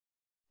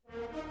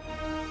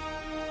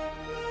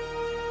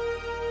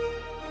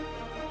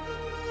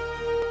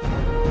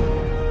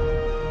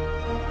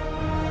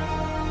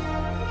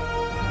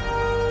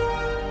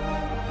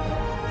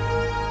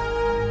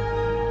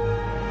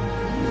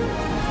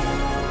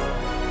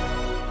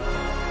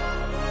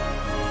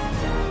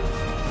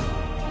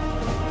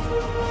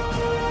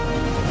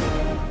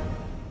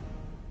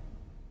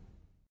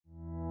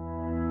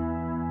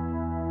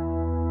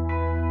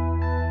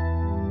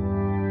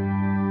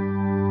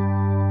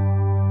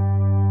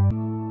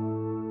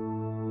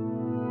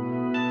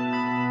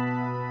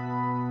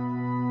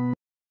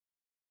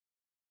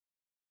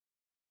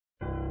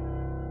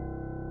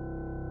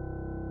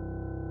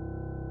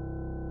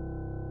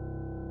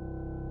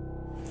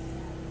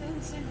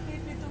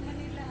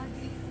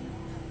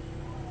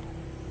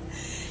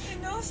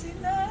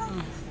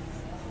sila.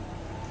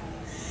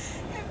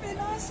 If he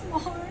lost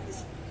more,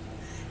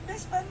 the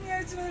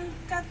Spaniards will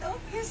cut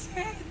off his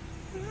head.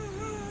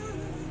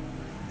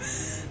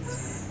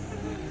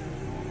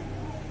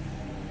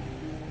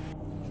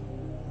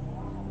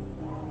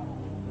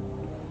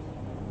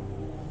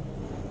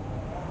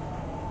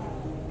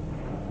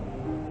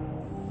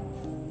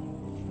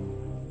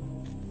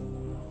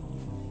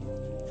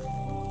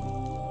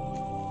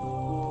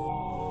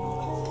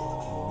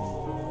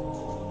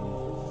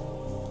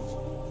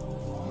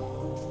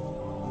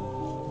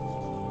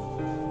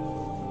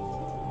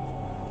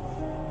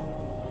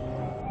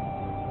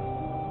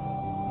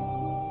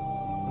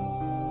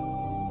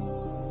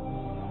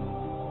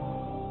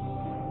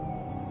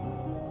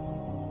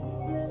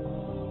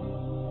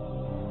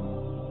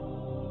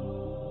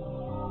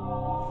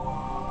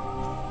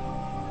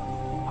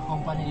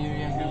 Accompany your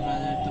younger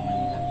brother to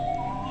Manila.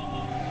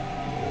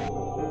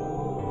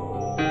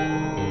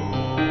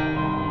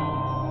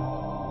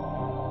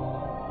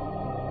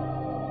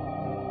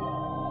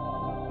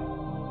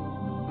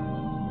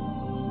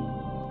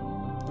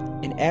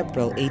 In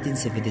April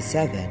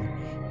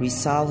 1877,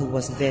 Rizal, who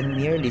was then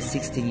merely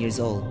 16 years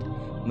old,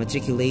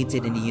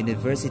 matriculated in the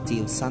University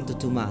of Santo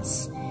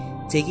Tomas.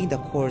 Taking the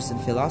course in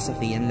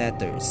philosophy and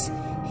letters,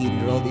 he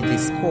enrolled in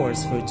this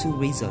course for two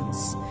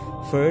reasons.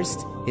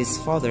 First, his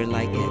father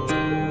liked it,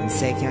 and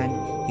second,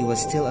 he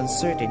was still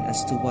uncertain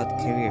as to what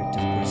career to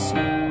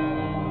pursue.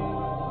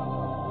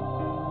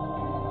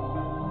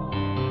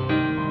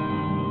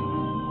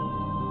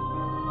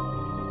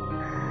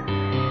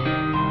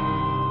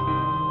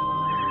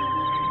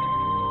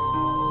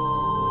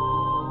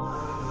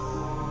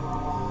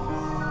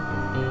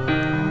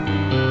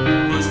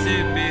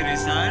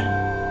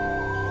 Rizal?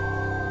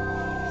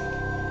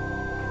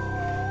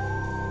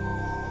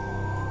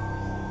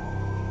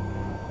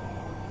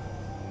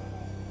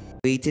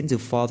 Waiting to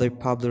Father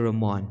Pablo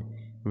Ramon,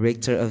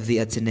 rector of the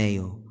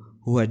Ateneo,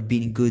 who had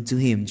been good to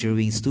him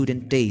during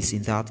student days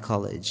in that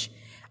college,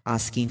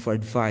 asking for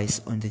advice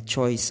on the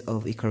choice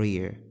of a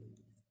career.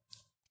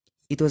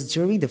 It was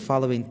during the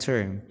following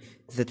term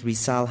that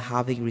Rizal,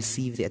 having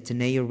received the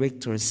Ateneo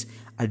rector's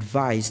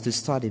advice to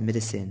study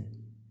medicine,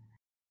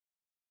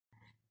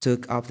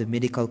 took up the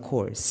medical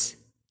course.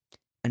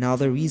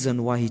 Another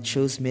reason why he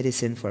chose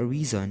medicine for a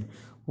reason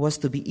was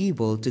to be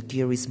able to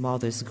cure his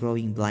mother's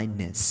growing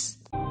blindness.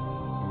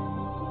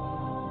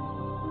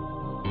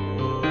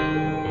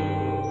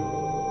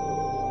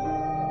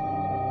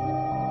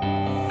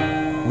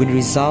 When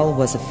Rizal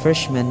was a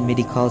freshman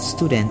medical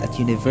student at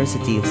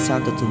University of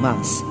Santo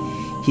Tomas,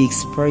 he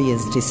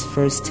experienced his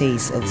first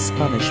taste of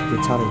Spanish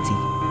brutality.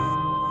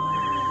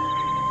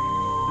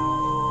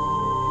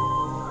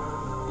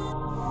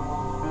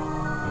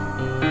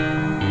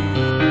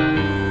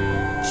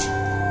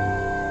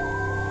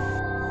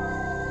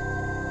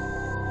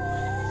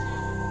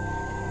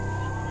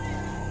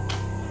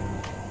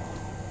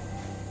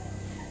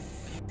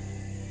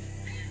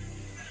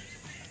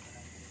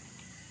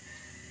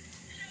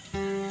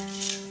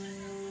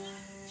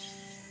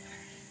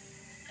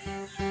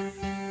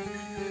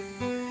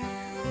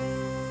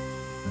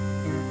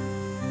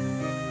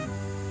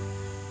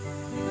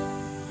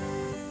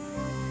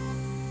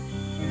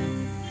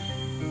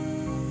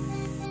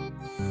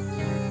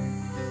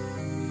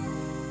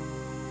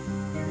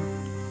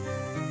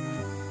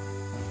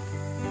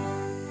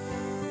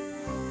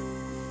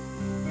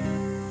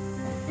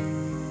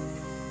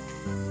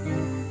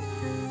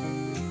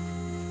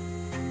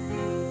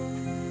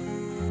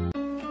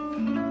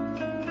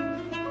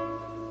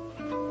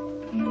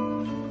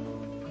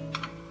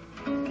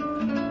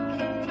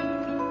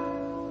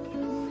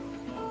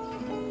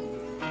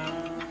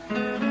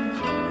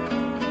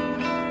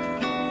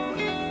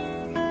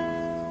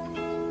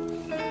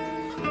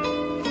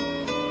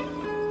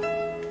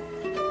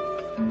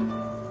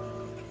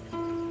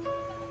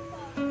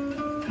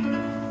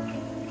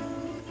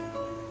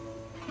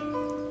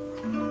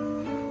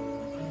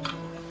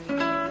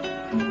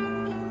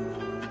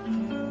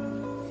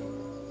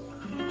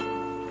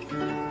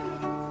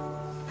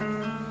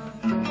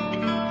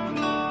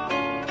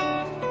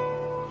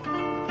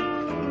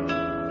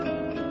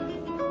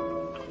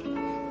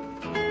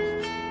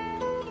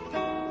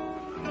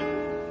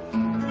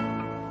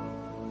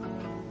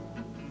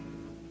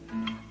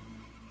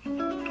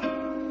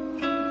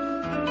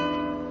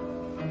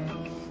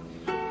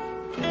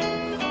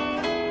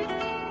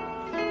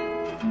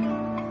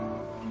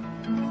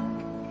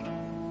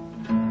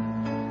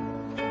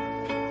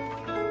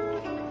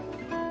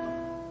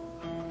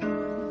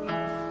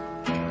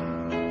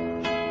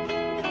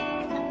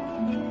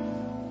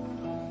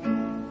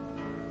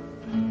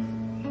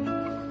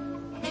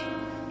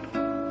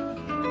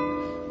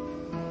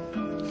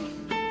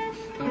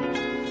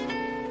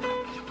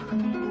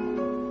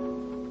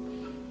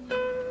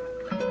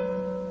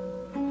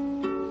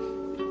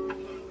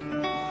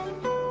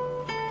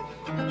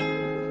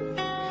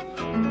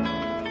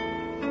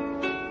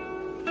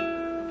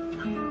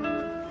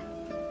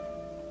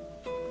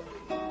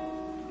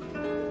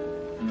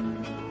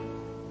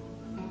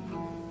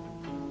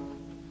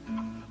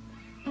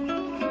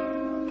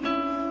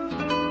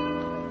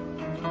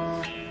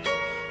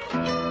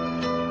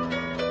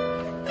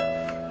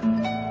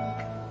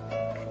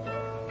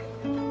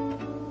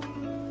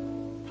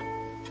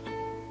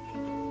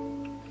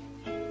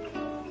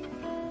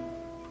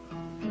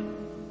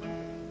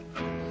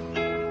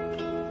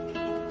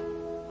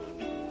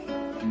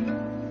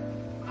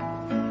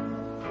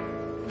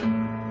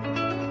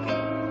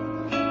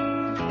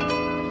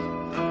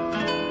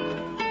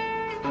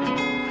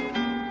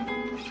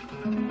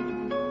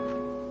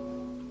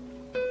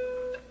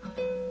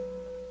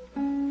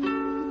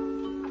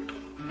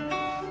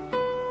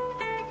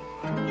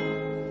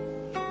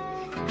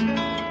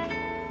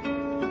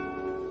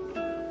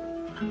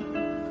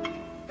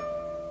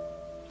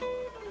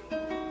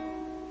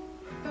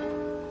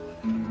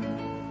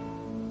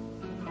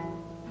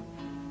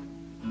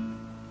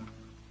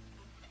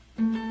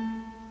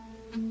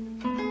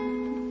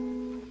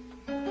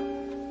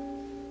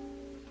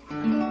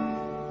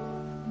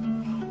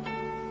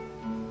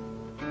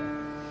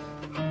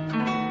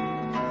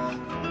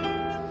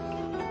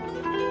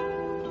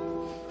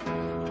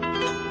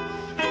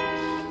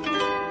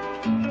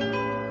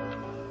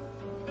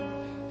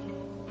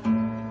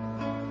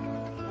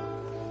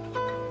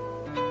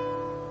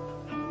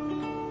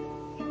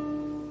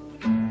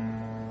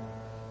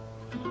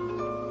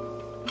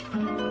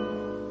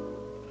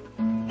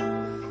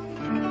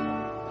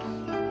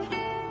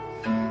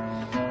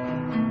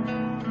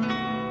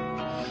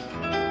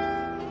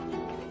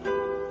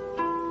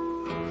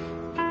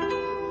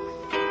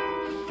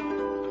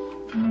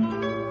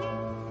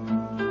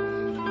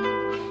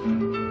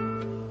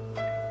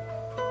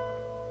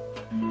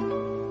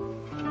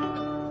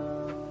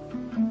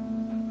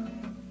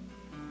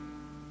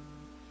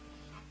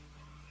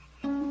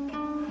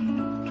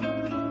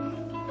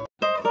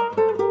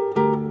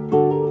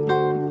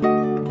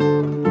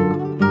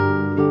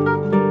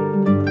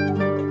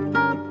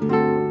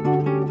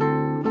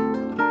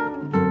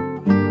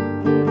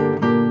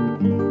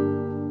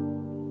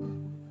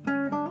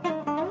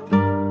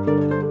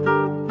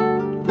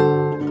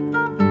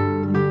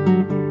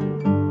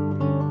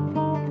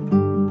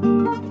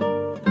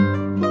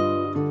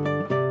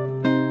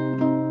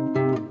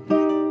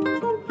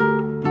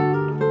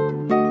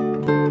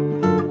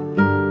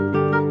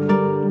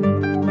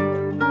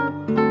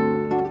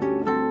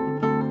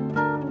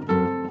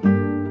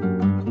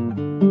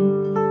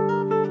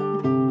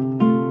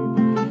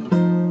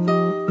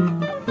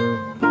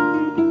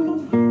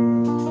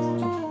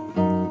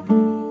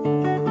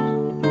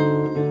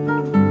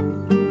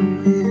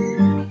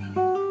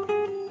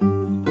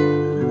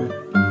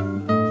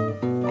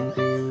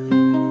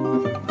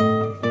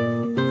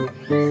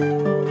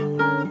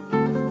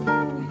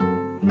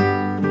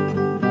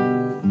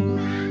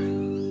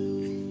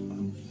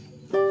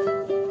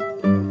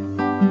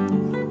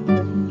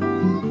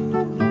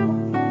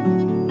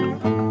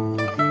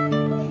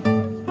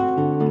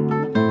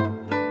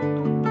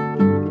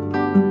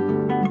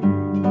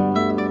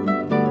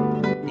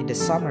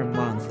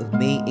 month of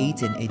May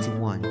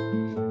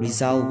 1881,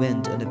 Rizal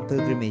went on a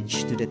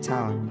pilgrimage to the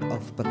town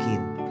of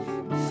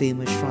Bacil,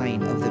 famous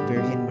shrine of the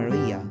Virgin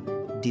Maria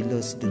de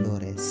los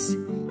Dolores.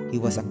 He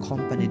was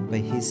accompanied by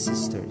his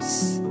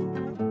sisters.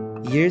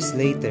 Years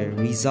later,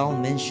 Rizal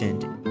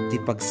mentioned the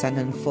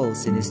Pagsanan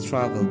Falls in his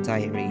travel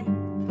diary,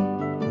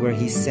 where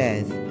he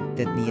said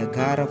that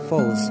Niagara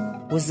Falls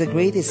was the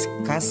greatest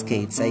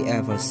cascades I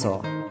ever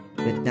saw,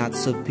 but not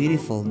so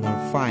beautiful nor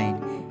fine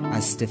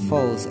as the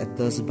falls at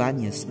Los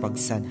Baños,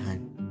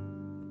 Pagsanhan.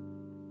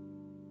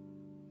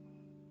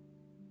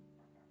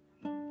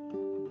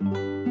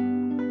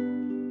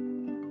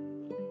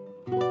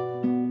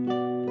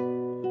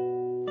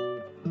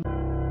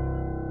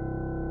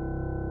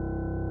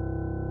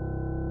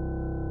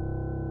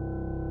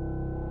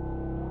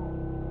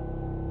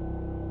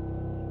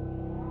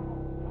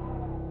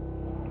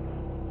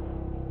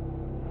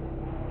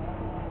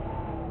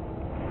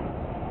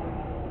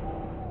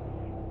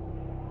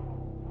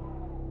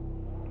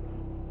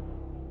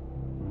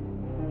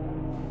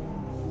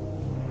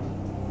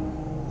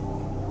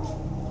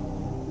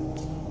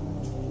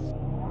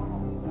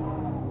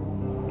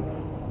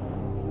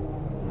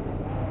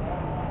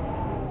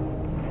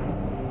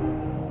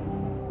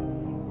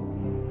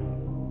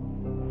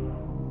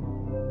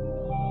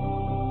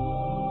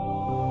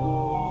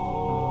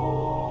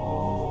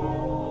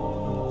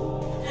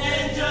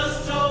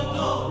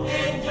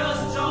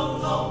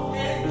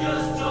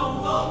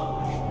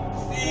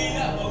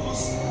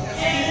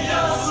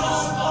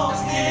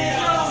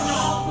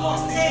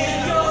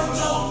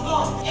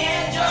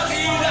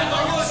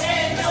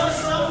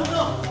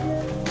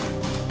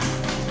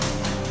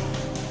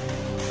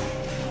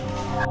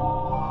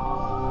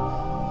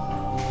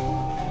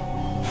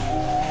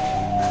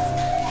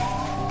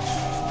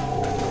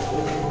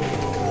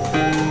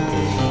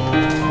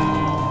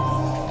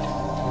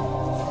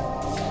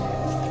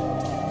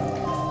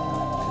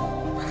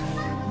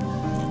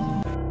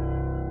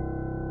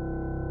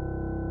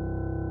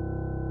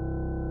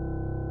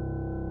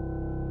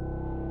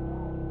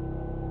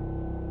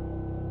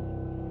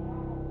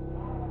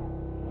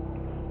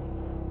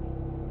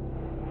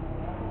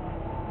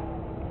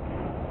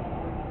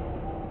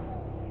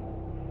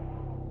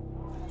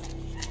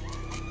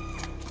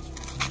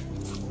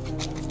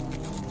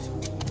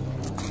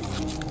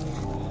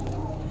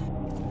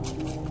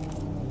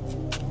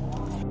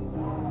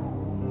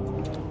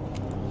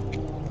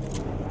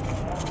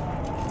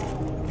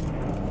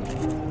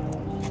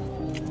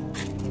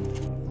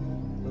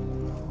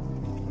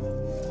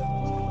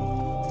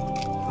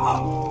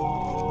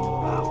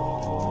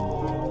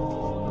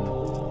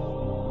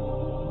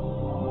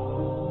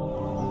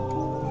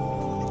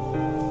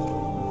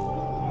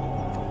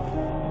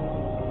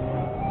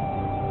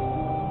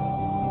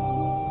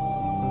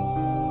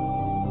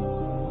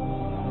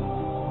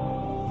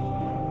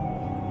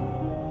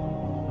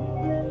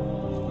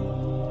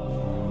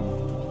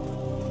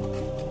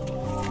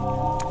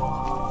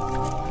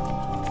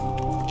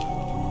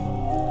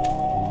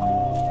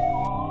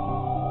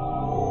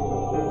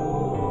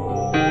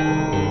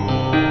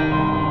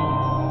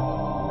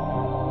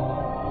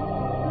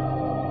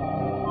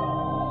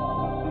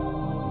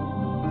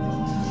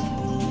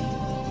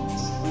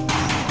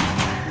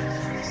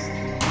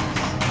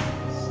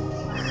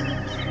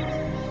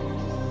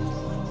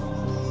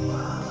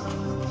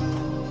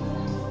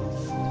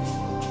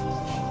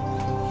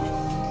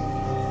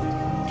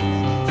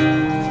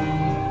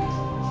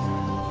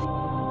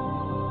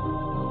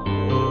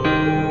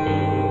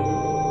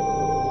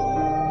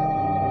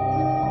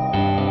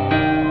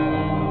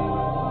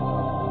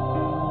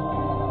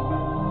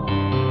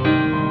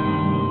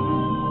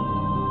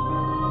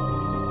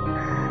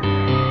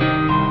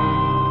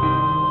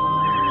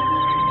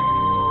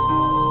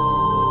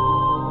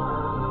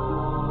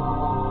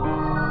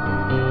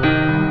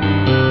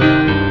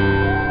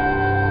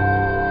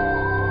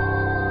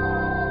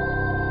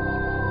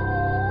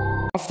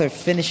 After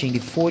finishing the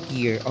fourth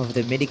year of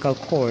the medical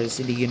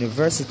course in the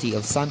University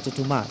of Santo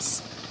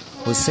Tomas,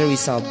 Jose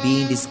Rizal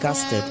being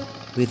disgusted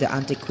with the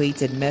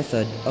antiquated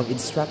method of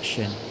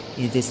instruction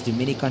in this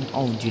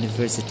Dominican-owned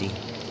university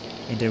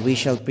and the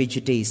racial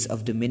prejudice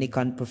of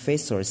Dominican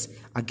professors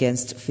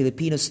against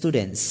Filipino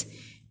students,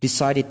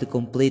 decided to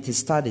complete his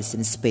studies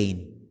in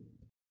Spain.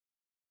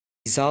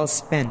 Rizal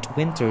spent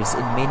winters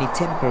in many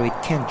temperate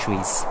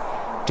countries.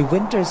 The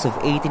winters of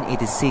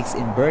 1886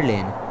 in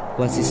Berlin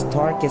was his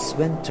darkest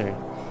winter.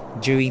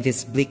 During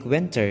this bleak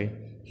winter,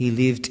 he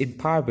lived in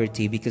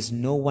poverty because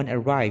no one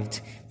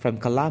arrived from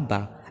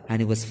Calamba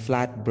and he was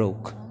flat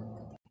broke.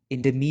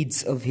 In the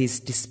midst of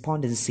his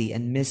despondency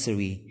and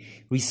misery,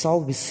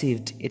 Rizal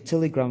received a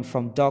telegram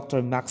from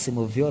Dr.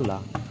 Maximo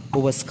Viola,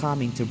 who was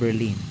coming to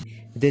Berlin.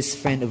 This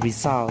friend of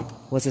Rizal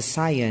was a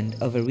scion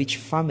of a rich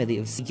family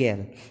of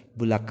Sigel,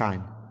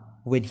 Bulacan.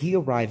 When he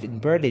arrived in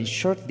Berlin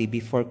shortly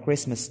before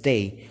Christmas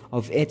Day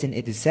of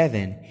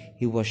 1887,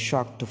 he was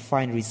shocked to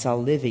find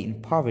Rizal living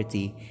in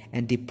poverty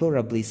and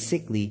deplorably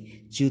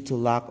sickly due to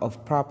lack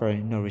of proper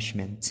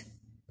nourishment.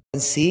 On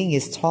seeing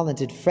his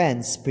talented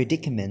friend's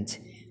predicament,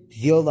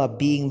 Viola,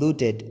 being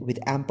loaded with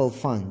ample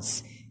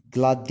funds,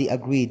 gladly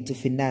agreed to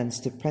finance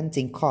the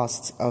printing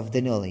costs of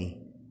the Noli.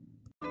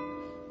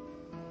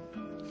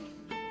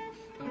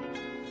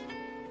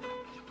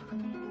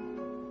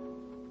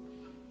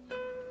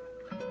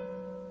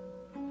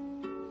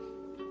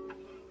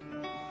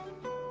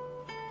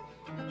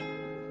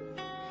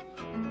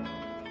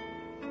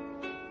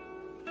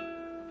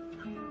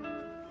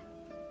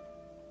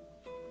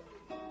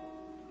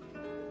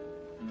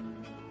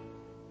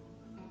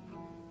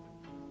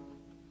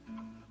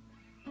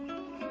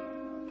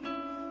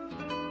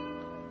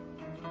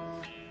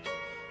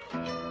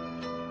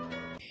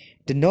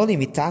 The Noli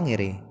Me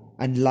Tangere,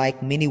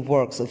 unlike many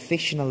works of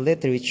fictional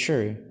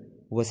literature,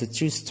 was a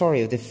true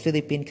story of the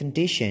Philippine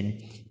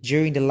condition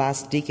during the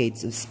last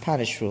decades of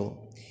Spanish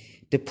rule.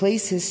 The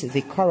places,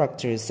 the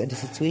characters, and the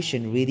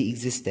situation really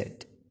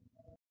existed.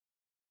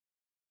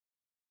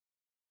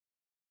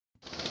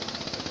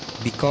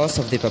 Because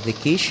of the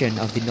publication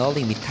of the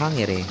Noli Me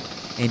Tangere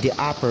and the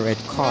uproar it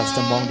caused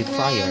among the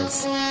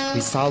friars,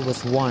 Rizal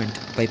was warned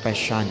by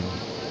Paisiano.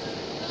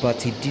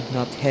 But he did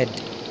not heed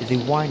the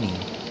warning.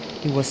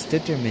 He was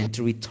determined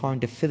to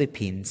return to the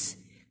Philippines,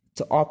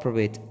 to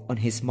operate on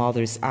his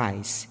mother's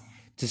eyes,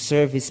 to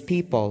serve his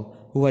people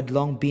who had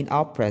long been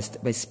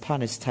oppressed by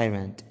Spanish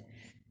tyrant,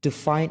 to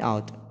find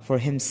out for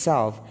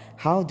himself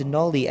how the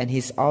Noli and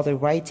his other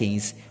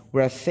writings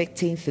were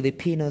affecting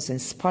Filipinos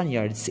and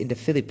Spaniards in the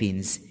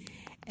Philippines,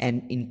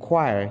 and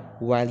inquire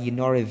while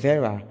Yno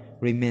Rivera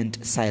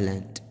remained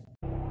silent.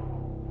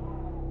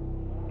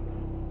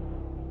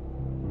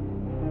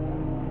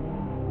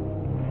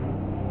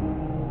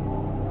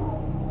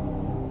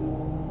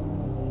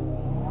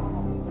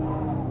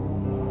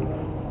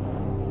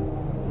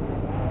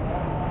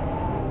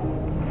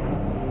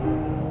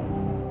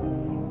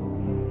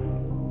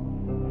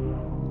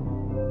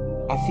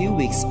 A few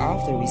weeks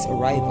after his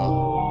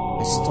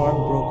arrival, a storm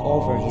broke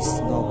over his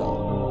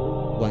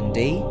novel. One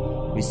day,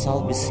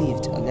 Rizal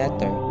received a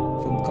letter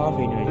from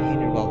Governor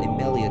General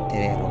Emilio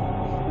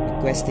Terrero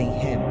requesting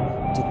him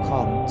to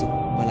come to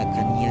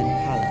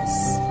Malacañang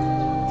Palace.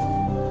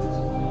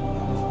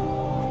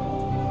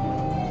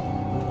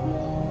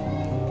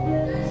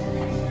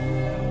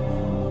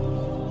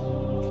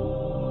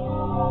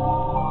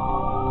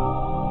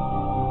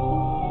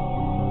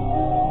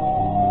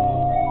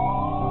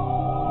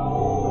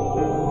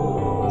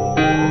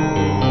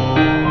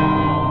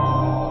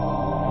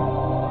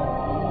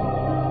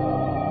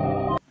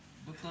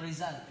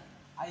 Rizal,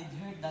 I'd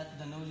heard that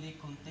the Noli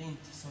contained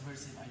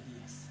subversive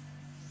ideas.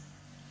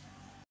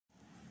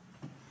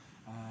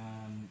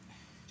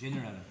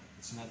 General,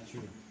 it's not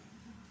true.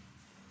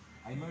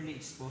 I merely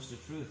expose the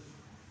truth,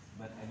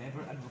 but I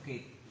never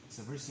advocate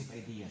subversive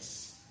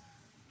ideas.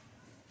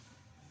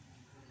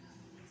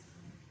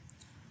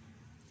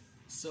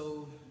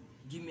 So,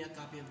 give me a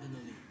copy of the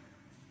Noli.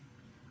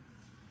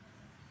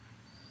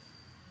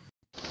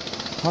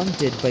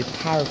 Haunted by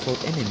powerful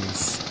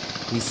enemies,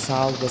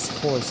 Rizal was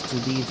forced to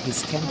leave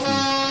his country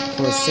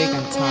for a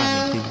second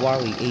time in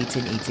February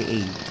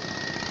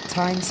 1888.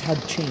 Times had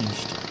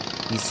changed.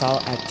 Rizal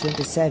at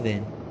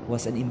 27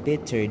 was an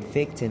embittered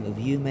victim of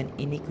human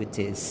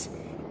iniquities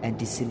and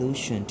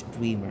disillusioned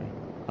dreamer,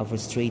 a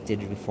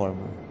frustrated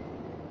reformer.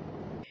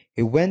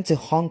 He went to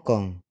Hong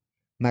Kong,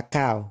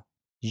 Macau,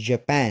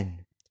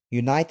 Japan,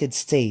 United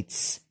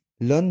States,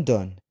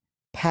 London,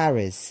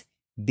 Paris,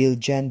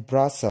 Belgium,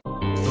 Brussels.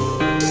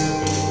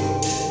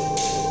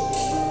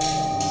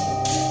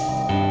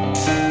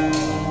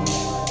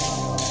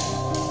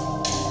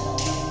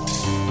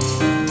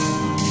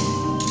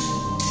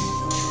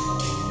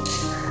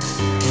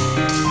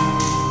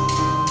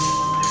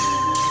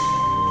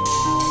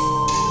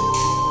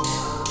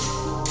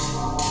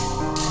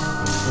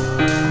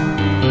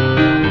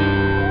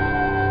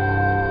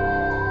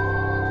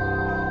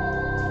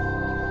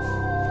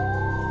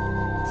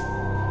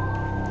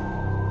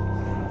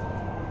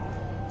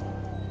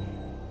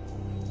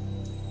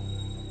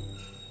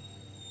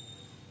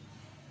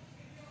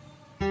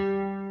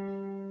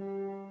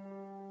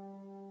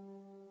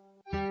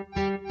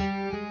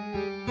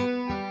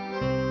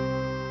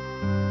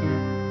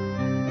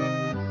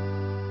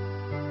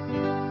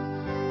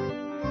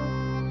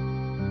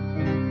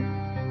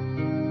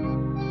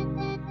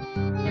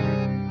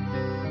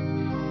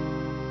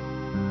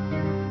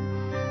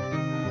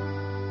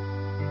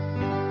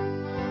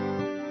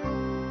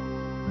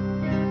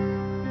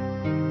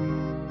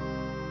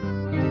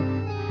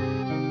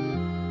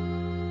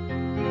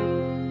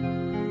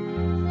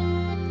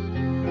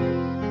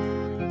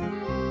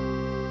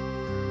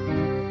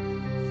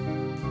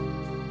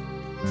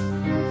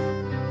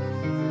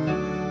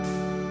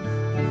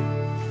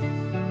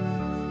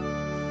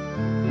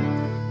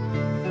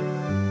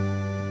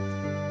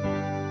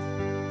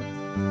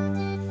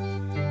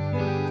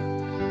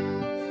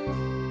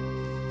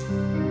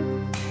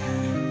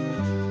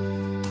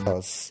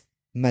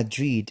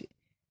 Madrid,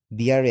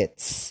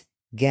 Biarritz,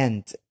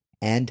 Ghent,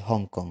 and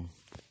Hong Kong.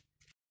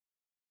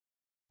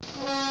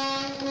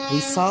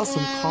 Rizal's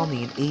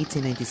homecoming in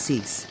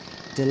 1896,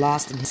 the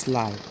last in his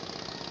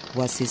life,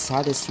 was his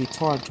saddest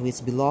return to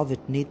his beloved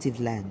native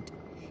land.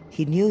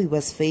 He knew he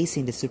was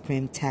facing the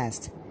supreme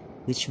test,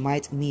 which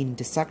might mean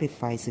the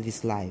sacrifice of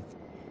his life,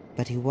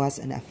 but he was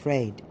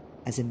unafraid.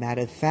 As a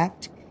matter of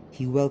fact,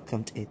 he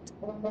welcomed it.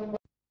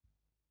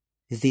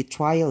 The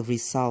trial of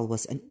Rizal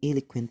was an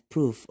eloquent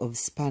proof of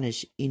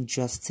Spanish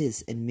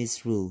injustice and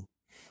misrule.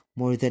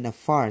 More than a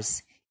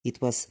farce, it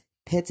was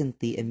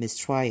patently a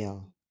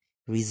mistrial.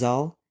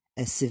 Rizal,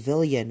 a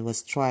civilian,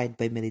 was tried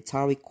by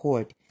military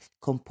court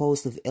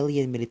composed of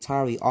alien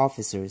military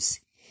officers.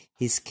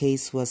 His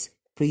case was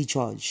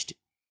prejudged.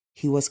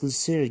 He was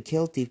considered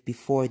guilty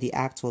before the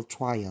actual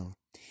trial.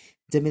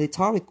 The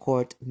military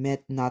court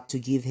met not to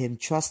give him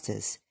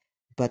justice,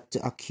 but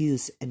to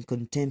accuse and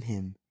condemn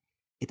him.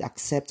 It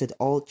accepted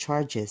all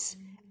charges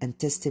and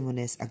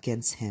testimonies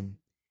against him,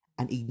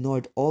 and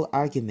ignored all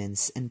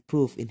arguments and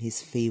proof in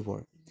his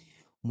favor.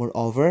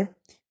 Moreover,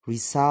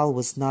 Rizal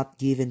was not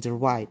given the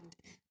right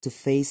to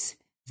face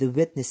the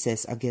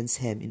witnesses against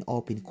him in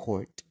open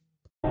court.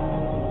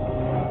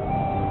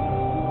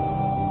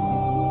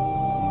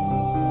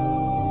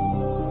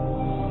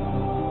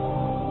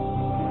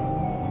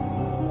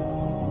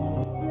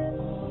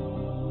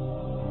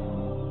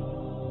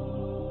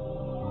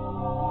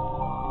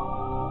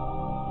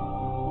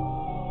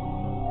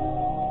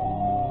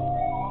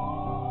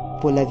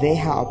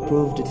 Polavieja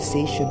approved the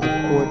decision of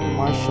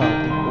court-martial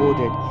and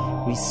ordered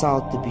Rizal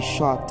to be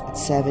shot at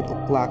 7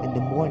 o'clock in the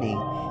morning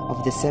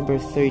of December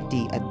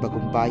 30 at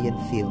Bagumbayan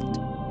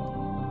Field.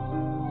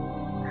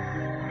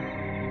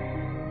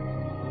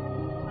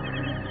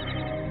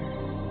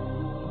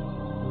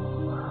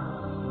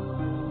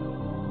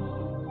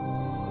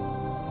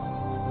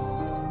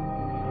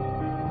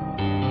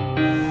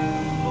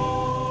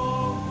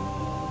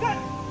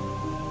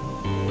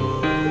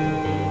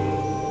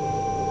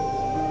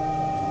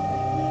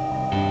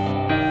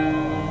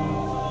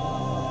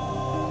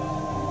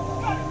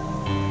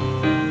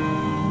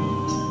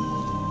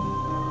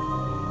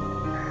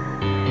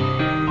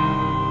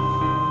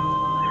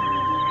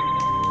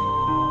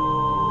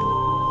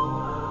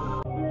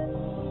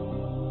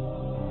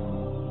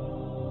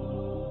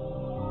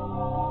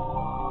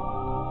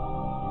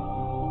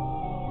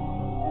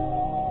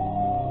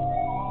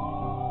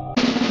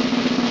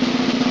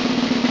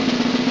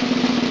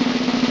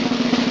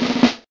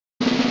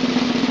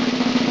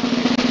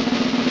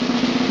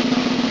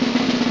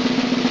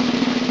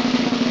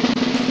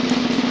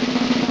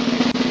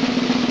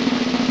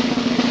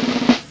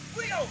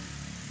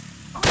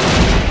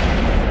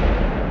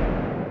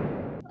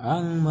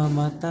 Ang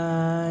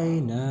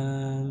mamatay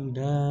ng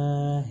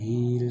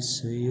dahil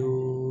sa'yo.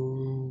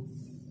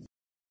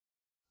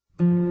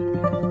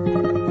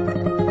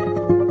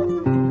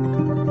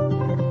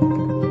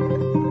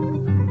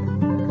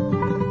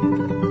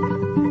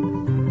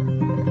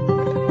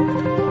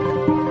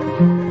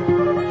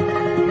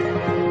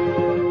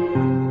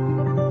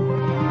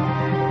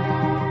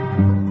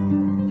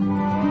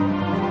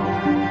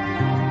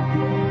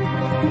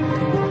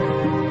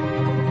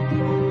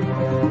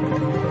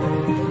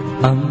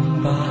 Ang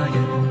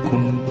bayan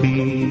kong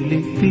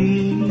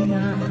Pilipinas,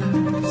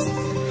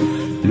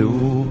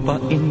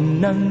 lupain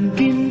ng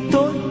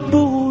ginto't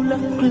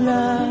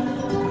bulaklak,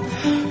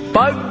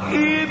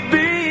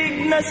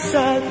 pag-ibig na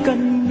sa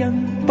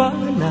kanyang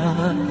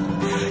palad,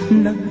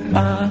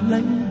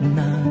 nag-alay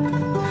ng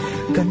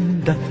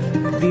ganda't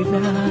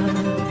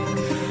dilag,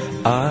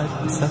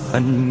 at sa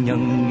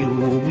kanyang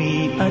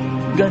yuwi at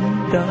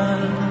ganda,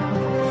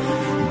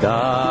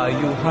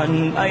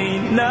 dayuhan ay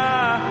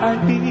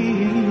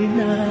nahalina.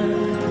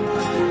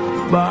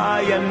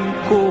 Bayan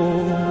ko,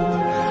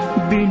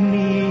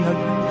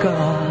 binihag ka,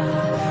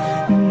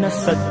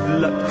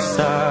 nasadlak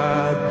sa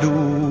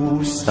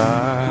dusa.